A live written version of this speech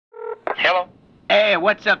Hello? Hey,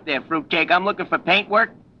 what's up there, fruitcake? I'm looking for paint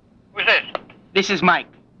work. Who's this? This is Mike.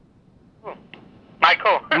 Who? Mike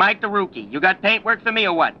who? Mike the rookie. You got paint work for me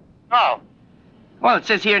or what? No. Well, it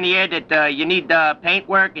says here in the ad that you need paint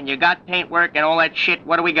work and you got paint work and all that shit.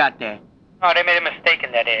 What do we got there? Oh, they made a mistake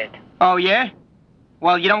in that ad. Oh, yeah?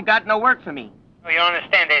 Well, you don't got no work for me. Oh, you don't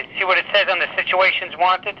understand. See what it says on the situations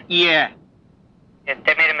wanted? Yeah. Yeah,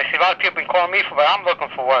 they made a mistake. A lot of people been calling me for, but I'm looking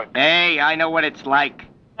for work. Hey, I know what it's like.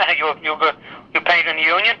 You paint in the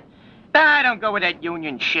union? I don't go with that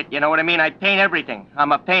union shit, you know what I mean? I paint everything.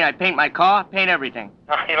 I paint my car, paint everything.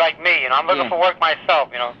 You like me, I'm looking for work myself,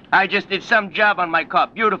 I just did some job on my car.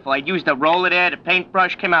 Beautiful. I used a roller there, the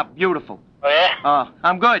paintbrush came out beautiful. Oh, yeah? Oh,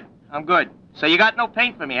 I'm good. So you got no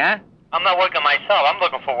paint for me, huh? I'm not working myself. I'm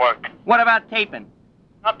looking for work. What about taping?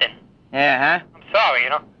 Nothing. Yeah, huh? I'm sorry,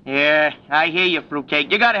 Yeah, I hear you,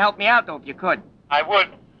 fruitcake. You gotta help me out, though, if you could. I would.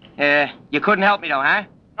 You couldn't help me, though, huh?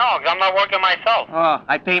 No, 'cause I'm not working myself. Oh,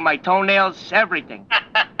 I paint my toenails, everything.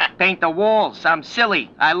 Paint the walls. I'm silly.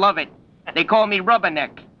 I love it. They call me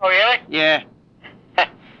Rubberneck. Oh, really? Yeah.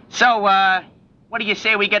 So, what do you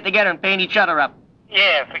say we get together and paint each other up?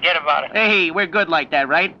 Yeah, forget about it. Hey, we're good like that,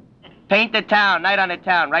 right? Paint the town, night on the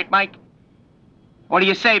town, right, Mike? What do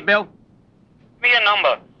you say, Bill? Give me your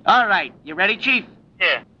number. All right. You ready, Chief?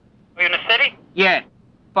 Yeah. Are you in the city? Yeah.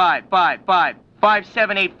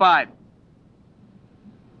 5785.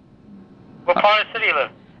 What part of the city you live?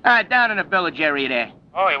 Down in the village area there.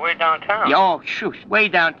 Oh, you're way downtown. Yeah, oh, shoot. Way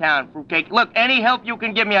downtown, fruitcake. Look, any help you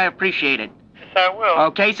can give me, I appreciate it. Yes, I will.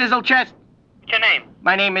 Okay, Sizzle Chest? What's your name?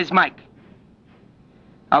 My name is Mike.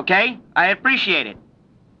 Okay? I appreciate it.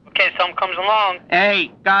 Okay, something comes along.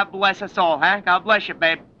 Hey, God bless us all, huh? God bless you,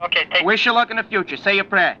 babe. Okay, take... Wish you luck in the future. Say your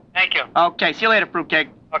prayer. Thank you. Okay, see you later, fruitcake.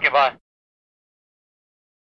 Okay, bye.